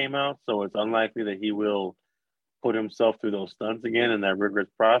movie came out. So it's unlikely that he will put himself through those stunts again in that rigorous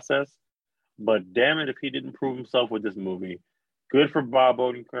process. But damn it, if he didn't prove himself with this movie. Good for Bob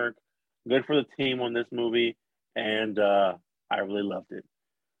Odenkirk. Good for the team on this movie. And I really loved it.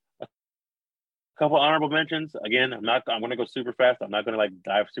 A couple honorable mentions. Again, I'm going to go super fast. I'm not going to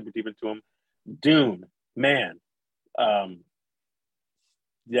dive super deep into them. Dune, man.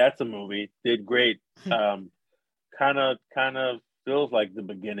 That's a movie. Did great. Kind of feels like the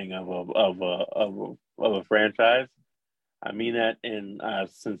beginning of a franchise. I mean that in a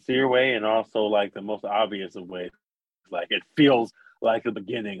sincere way, and also like the most obvious of ways. Like it feels like the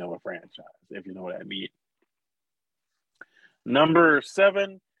beginning of a franchise, if you know what I mean. Number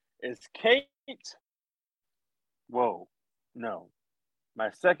 7 is Kate. Whoa, no,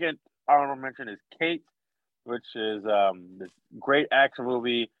 My second honorable mention is Kate, which is this great action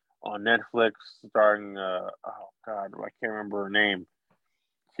movie on Netflix starring oh god, I can't remember her name.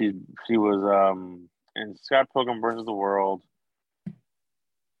 She was in Scott Pilgrim versus the World.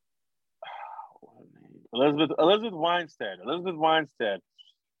 Elizabeth Weinstead,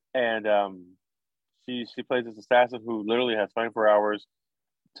 and she plays this assassin who literally has 24 hours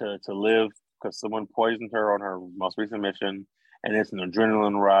to live because someone poisoned her on her most recent mission, and it's an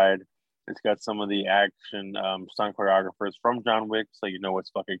adrenaline ride. It's got some of the action stunt choreographers from John Wick, so you know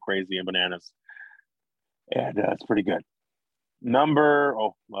it's fucking crazy and bananas, and it's pretty good.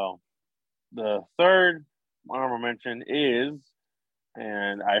 The third honorable mention is,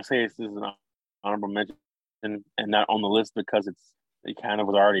 and I say this is an honorable mention and not on the list because it kind of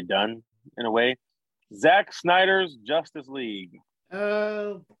was already done in a way. Zack Snyder's Justice League.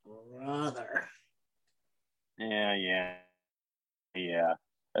 Oh, brother. Yeah.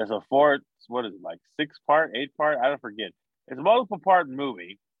 There's a fourth, what is it, like 6-part, 8-part? I don't forget. It's a multiple part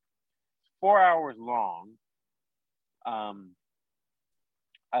movie. It's 4 hours long.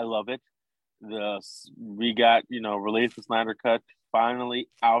 I love it. We got, released the Snyder Cut finally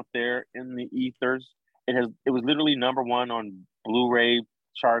out there in the ethers. It was literally number one on Blu-ray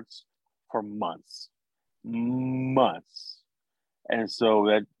charts for months. And so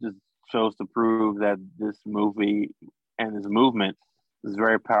that just shows to prove that this movie and this movement is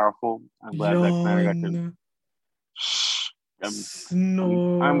very powerful. I'm glad Zack Snyder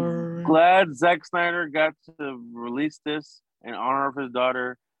I'm glad Zack Snyder got to release this in honor of his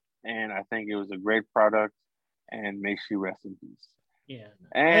daughter, and I think it was a great product. And may she rest in peace. Yeah.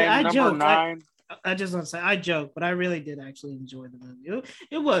 And I number joke. 9. I just want to say I joke, but I really did actually enjoy the movie.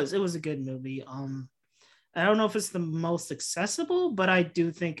 It was a good movie. I don't know if it's the most accessible, but I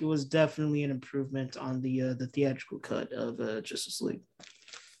do think it was definitely an improvement on the theatrical cut of Justice League.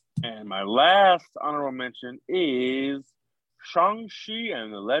 And my last honorable mention is Shang-Chi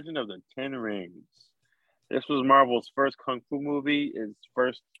and the Legend of the Ten Rings. This was Marvel's first kung fu movie. Its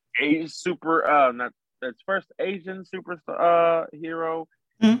first Asian super hero.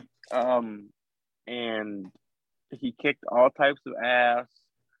 Mm-hmm. And he kicked all types of ass.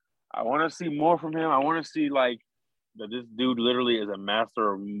 I want to see more from him. I want to see that this dude literally is a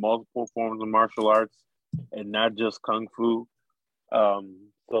master of multiple forms of martial arts and not just kung fu.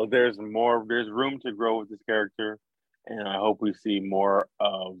 So there's room to grow with this character, and I hope we see more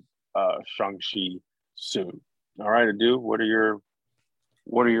of Shang-Chi soon. All right, Adu, what are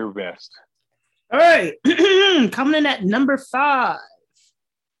your best? All right, coming in at number 5,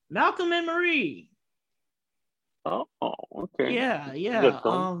 Malcolm and Marie. Oh, okay. Yeah.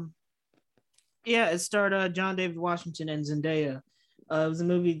 It starred John David Washington and Zendaya. It was a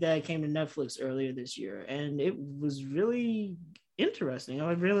movie that came to Netflix earlier this year, and it was really interesting.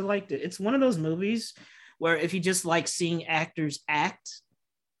 I really liked it. It's one of those movies where if you just like seeing actors act,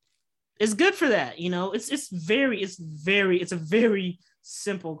 it's good for that. It's a very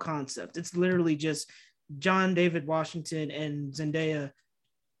simple concept. It's literally just John David Washington and Zendaya.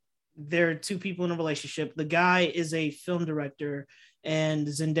 They're two people in a relationship. The guy is a film director, and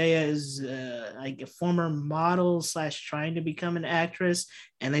Zendaya is like a former model / trying to become an actress.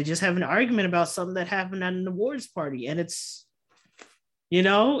 And they just have an argument about something that happened at an awards party. And it's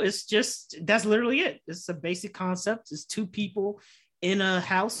just, that's literally it. It's a basic concept. It's two people in a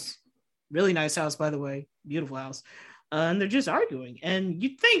house, really nice house, by the way, beautiful house. And they're just arguing. And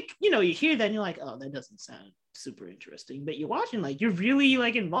you think, you hear that and you're like, oh, that doesn't sound super interesting. But you're watching, you're really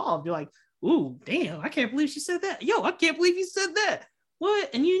involved. You're like, ooh, damn, I can't believe she said that. Yo, I can't believe you said that. What?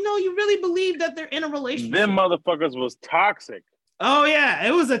 And you really believe that they're in a relationship. Them motherfuckers was toxic. Oh, yeah.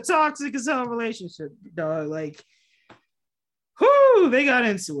 It was a toxic as hell relationship, dog. Whoo, they got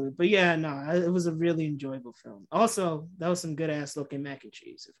into it. But yeah, no, it was a really enjoyable film. Also, that was some good ass looking mac and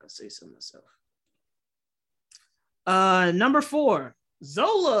cheese, if I say so myself. Number 4,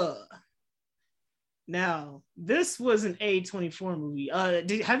 Zola. Now, this was an A24 movie.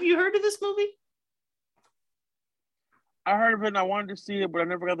 Have you heard of this movie? I heard of it and I wanted to see it, but I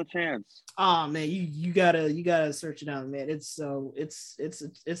never got the chance. Oh man, you gotta search it out, man. It's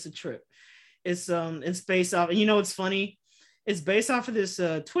a trip. It's based off, and it's funny. It's based off of this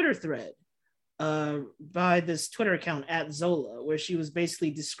Twitter thread by this Twitter account at Zola, where she was basically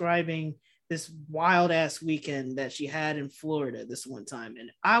describing this wild ass weekend that she had in Florida this one time.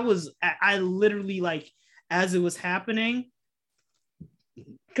 And I literally, as it was happening,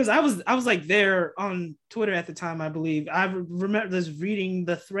 because I was there on Twitter at the time, I believe. I remember this reading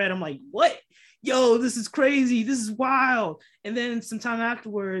the thread. I'm like, what? yo, this is crazy, this is wild. And then sometime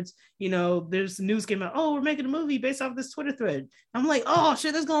afterwards, there's the news came out, oh, we're making a movie based off this Twitter thread. I'm like, oh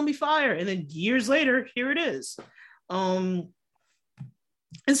shit, that's gonna be fire. And then years later, here it is.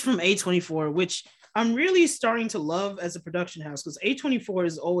 It's from A24, which I'm really starting to love as a production house, because A24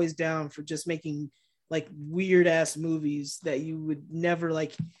 is always down for just making like weird ass movies that you would never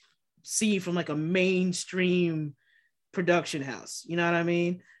like see from like a mainstream production house. You know what I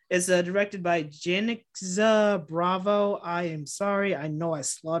mean? It's directed by Janicza Bravo. I am sorry. I know I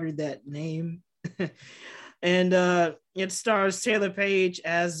slaughtered that name. And it stars Taylor Page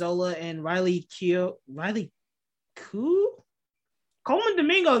as Zola and Riley Koo? Coleman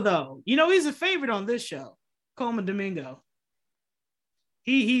Domingo, though. He's a favorite on this show. Coleman Domingo.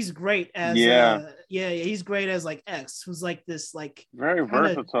 He's great as he's great as like X, who's like this like very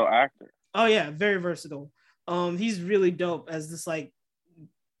versatile actor. Oh yeah, very versatile. He's really dope as this like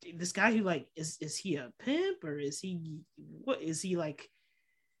this guy who like is he a pimp or is he like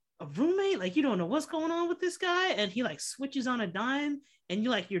a roommate? Like you don't know what's going on with this guy, and he like switches on a dime, and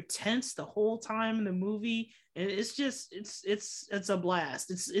you're tense the whole time in the movie, and it's just it's a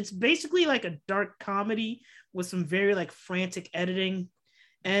blast. It's basically like a dark comedy with some very like frantic editing,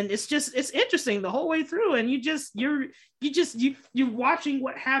 and it's interesting the whole way through, and you're watching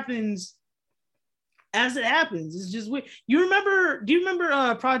what happens as it happens. It's just weird. Do you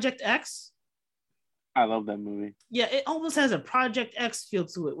remember Project X? I love that movie. Yeah, it almost has a Project X feel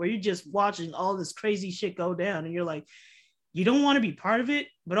to it, where you're just watching all this crazy shit go down, and you're like, you don't want to be part of it,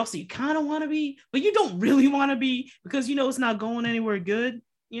 but also you kind of want to be, but you don't really want to be, because it's not going anywhere good,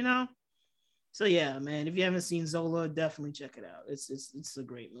 So yeah, man, if you haven't seen Zola, definitely check it out. It's a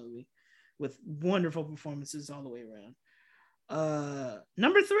great movie with wonderful performances all the way around.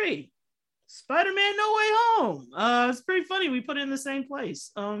 Number 3, Spider-Man No Way Home. It's pretty funny. We put it in the same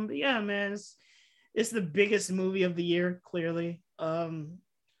place. But yeah, man, it's the biggest movie of the year, clearly.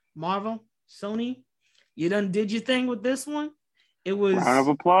 Marvel, Sony, you done did your thing with this one. It was round of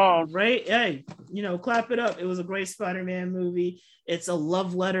applause. Right? Hey, clap it up. It was a great Spider-Man movie. It's a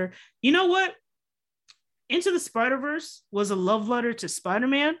love letter. You know what? Into the Spider-Verse was a love letter to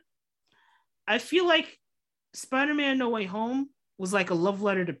Spider-Man. I feel like Spider-Man No Way Home was like a love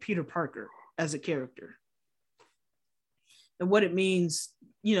letter to Peter Parker as a character. And what it means,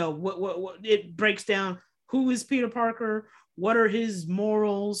 what it breaks down. Who is Peter Parker? What are his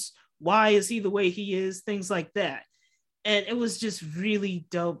morals? Why is he the way he is? Things like that. And it was just really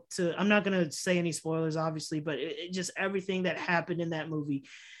dope I'm not going to say any spoilers, obviously, but it just everything that happened in that movie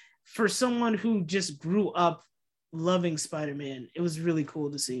for someone who just grew up loving Spider-Man, it was really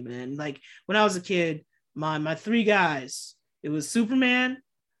cool to see, man. Like when I was a kid, my 3 guys, it was Superman,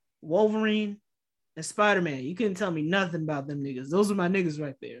 Wolverine, and Spider-Man. You couldn't tell me nothing about them niggas. Those are my niggas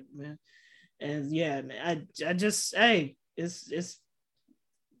right there, man. And yeah, man, I just, hey, it's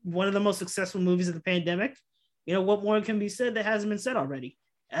one of the most successful movies of the pandemic. What more can be said that hasn't been said already?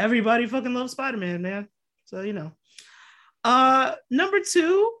 Everybody fucking loves Spider-Man, man. So, number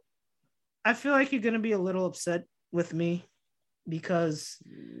 2, I feel like you're going to be a little upset with me because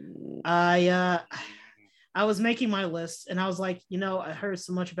I was making my list and I was like, I heard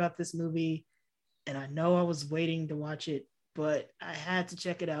so much about this movie and I know I was waiting to watch it, but I had to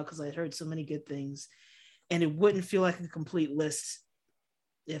check it out because I heard so many good things, and it wouldn't feel like a complete list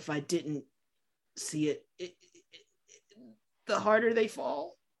if I didn't see it. The Harder They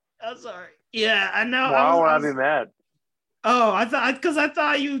Fall. I'm sorry. Yeah, I know. Why would I be mad? Oh, I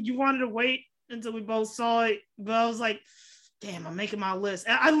thought you wanted to wait until we both saw it, but I was like, damn, I'm making my list.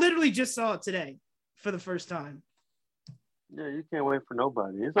 I literally just saw it today for the first time. Yeah, you can't wait for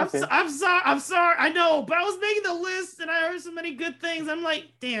nobody. It's okay. I'm sorry. I know, but I was making the list and I heard so many good things. I'm like,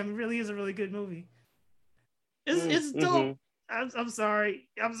 damn, it really is a really good movie. It's dope. I'm sorry.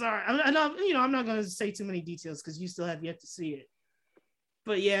 I'm not going to say too many details because you still have yet to see it.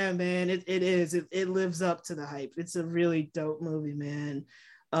 But yeah, man, it lives up to the hype. It's a really dope movie, man.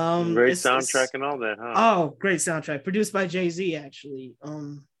 Great soundtrack and all that, huh? Oh, great soundtrack. Produced by Jay-Z, actually.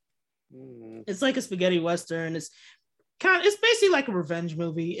 It's like a spaghetti western. It's basically like a revenge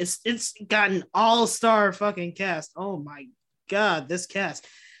movie. It's got an all-star fucking cast. Oh my god, this cast.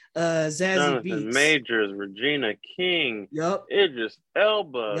 Zazie Jonathan Beetz, Majors, Regina King, Idris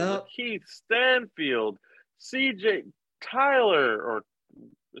Elba, Keith Stanfield, CJ Tyler, or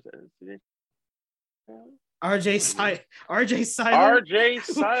was that CJ? RJ Cyler. RJ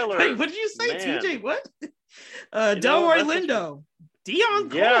Cyler. Wait, what did you say? Man. TJ, what? Delroy Lindo, Dion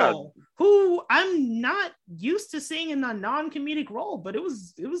Cole, who I'm not used to seeing in a non-comedic role, but it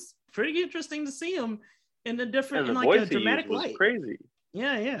was pretty interesting to see him in a different, in like a dramatic light. Crazy.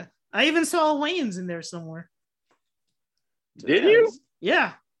 Yeah. I even saw Wayans in there somewhere. Did you?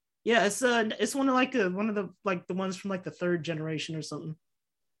 Yeah. Yeah, it's one of the ones from like the third generation or something.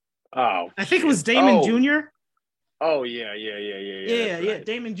 Oh, I think it was Damon Jr. Oh yeah. Yeah,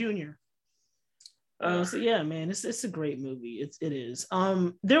 Damon Jr. So yeah, man, it's a great movie. It is.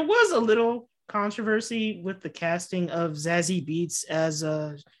 There was a little controversy with the casting of Zazie Beetz as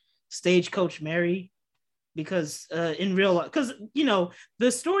Stagecoach Mary, because in real life, because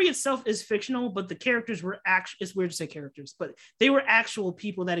the story itself is fictional, but the characters were actually, it's weird to say characters, but they were actual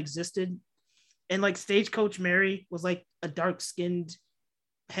people that existed. And like Stagecoach Mary was like a dark-skinned,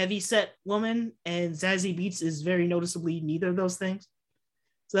 heavy-set woman, and Zazie Beetz is very noticeably neither of those things.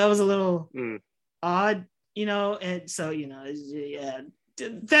 So that was a little odd, and so yeah.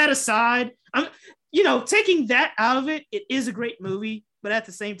 That aside, I'm taking that out of it, it is a great movie, but at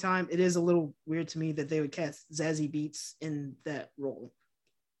the same time, it is a little weird to me that they would cast Zazie Beetz in that role.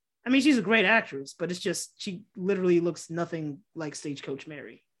 I mean, she's a great actress, but it's just she literally looks nothing like Stagecoach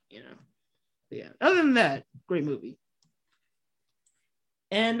Mary, But yeah. Other than that, great movie.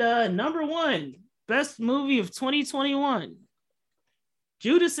 And number one, best movie of 2021,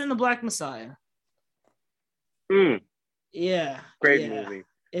 Judas and the Black Messiah. Yeah. Great movie.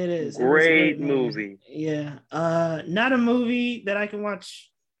 It is. Great movie. Yeah. Not a movie that I can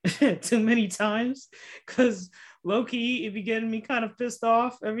watch too many times, because low-key it'd be getting me kind of pissed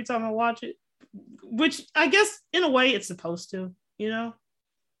off every time I watch it. Which I guess in a way it's supposed to,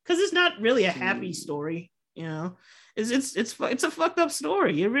 because it's not really a happy story, It's a fucked up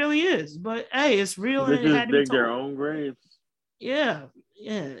story. It really is. But hey, it's real. They just dig their own graves. Yeah.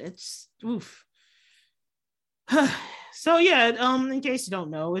 It's oof. So yeah, in case you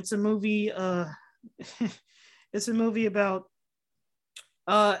don't know, it's a movie. It's a movie about.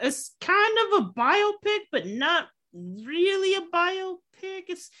 It's kind of a biopic, but not really a biopic.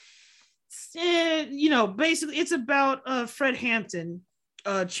 It's basically it's about Fred Hampton,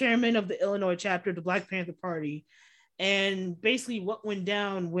 chairman of the Illinois chapter of the Black Panther Party, and basically what went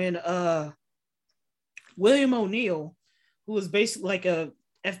down when William O'Neill, who was basically like a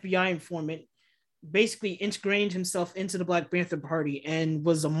FBI informant, basically ingrained himself into the Black Panther Party and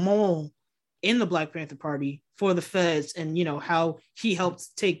was a mole in the Black Panther Party for the feds, and how he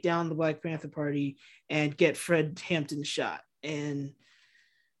helped take down the Black Panther Party and get Fred Hampton shot. And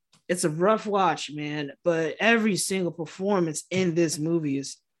it's a rough watch, man, but every single performance in this movie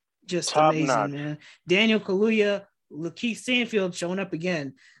is just top amazing, notch. Man. Daniel Kaluuya, Lakeith Stanfield showing up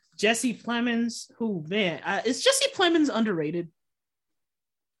again. Jesse Plemons, is Jesse Plemons underrated?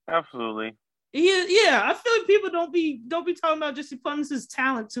 Absolutely. Yeah, I feel like people don't be talking about Jesse Plemons'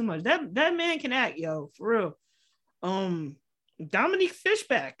 talent too much. That man can act, yo, for real. Dominique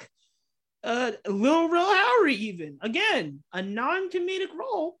Fishback, Lil Rel Howery, even again a non-comedic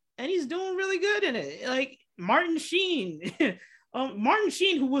role, and he's doing really good in it. Like Martin Sheen,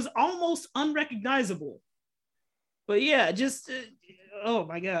 who was almost unrecognizable. But yeah, just oh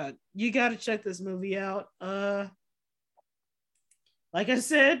my god, you got to check this movie out. Like I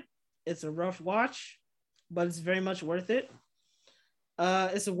said, it's a rough watch, but it's very much worth it.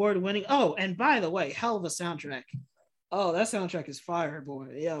 It's award-winning. Oh, and by the way, hell of a soundtrack. Oh, that soundtrack is fire, boy.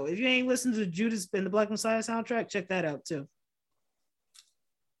 Yo, if you ain't listened to Judas and the Black Messiah soundtrack, check that out too.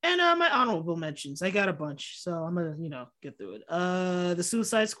 And my honorable mentions, I got a bunch, so I'm gonna, get through it. The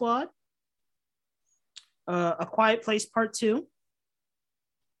Suicide Squad, A Quiet Place Part 2,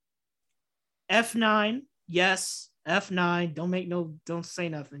 F9, yes. F9, don't say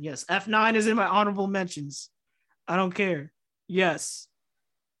nothing. Yes, F9 is in my honorable mentions. I don't care. Yes.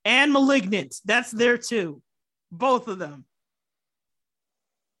 And Malignant, that's there too. Both of them.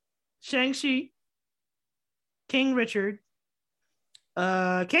 Shang-Chi, King Richard,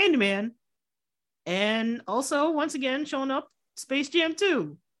 Candyman, and also, once again, showing up, Space Jam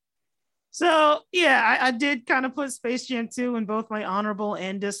 2. So, yeah, I did kind of put Space Jam 2 in both my honorable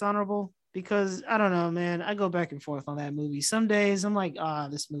and dishonorable, because I don't know, man. I go back and forth on that movie. Some days I'm like,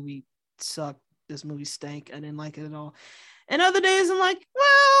 this movie sucked. This movie stank. I didn't like it at all. And other days I'm like,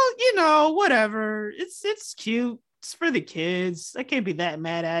 well, whatever. It's cute. It's for the kids. I can't be that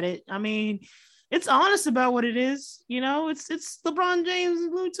mad at it. I mean, it's honest about what it is. It's LeBron James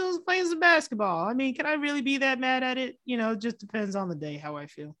and Blue Tunes playing some basketball. I mean, can I really be that mad at it? It just depends on the day how I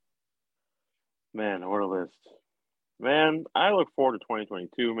feel. Man, what a list. Man, I look forward to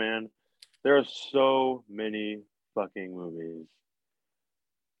 2022, man. There are so many fucking movies.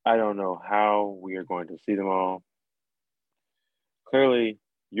 I don't know how we are going to see them all. Clearly,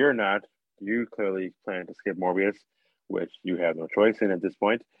 you're not. You clearly plan to skip Morbius, which you have no choice in at this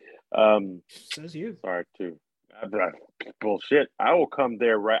point. Says you. Sorry, too. Bullshit. I will come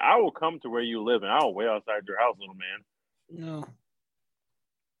there, right? I will come to where you live, and I will wait outside your house, little man.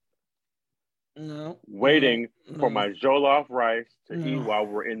 No. Waiting for my jollof rice to eat while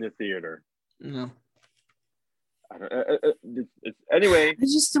we're in the theater. No. Anyway. I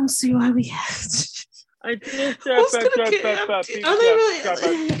just don't see why we have to. I just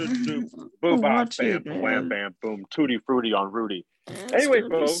wham bam boom tutti frutti on Rudy. Anyway,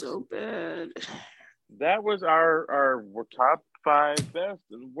 folks, so bad. That was our top 5 best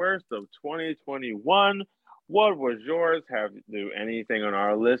and worst of 2021. What was yours? Do anything on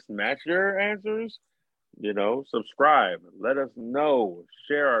our list match your answers? Subscribe. Let us know.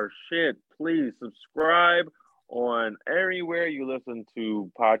 Share our shit. Please subscribe on anywhere you listen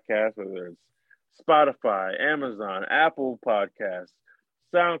to podcasts, whether it's Spotify, Amazon, Apple Podcasts,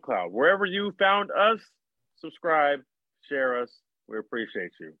 SoundCloud. Wherever you found us, subscribe, share us. We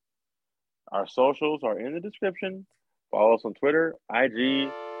appreciate you. Our socials are in the description. Follow us on Twitter, IG,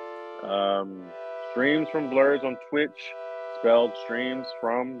 Streams from Blurs on Twitch, spelled Streams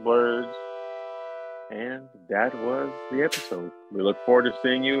from Blurs. And that was the episode. We look forward to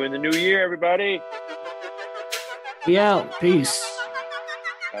seeing you in the new year, everybody. Be out. Peace.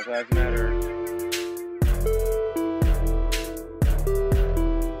 Black Lives Matter.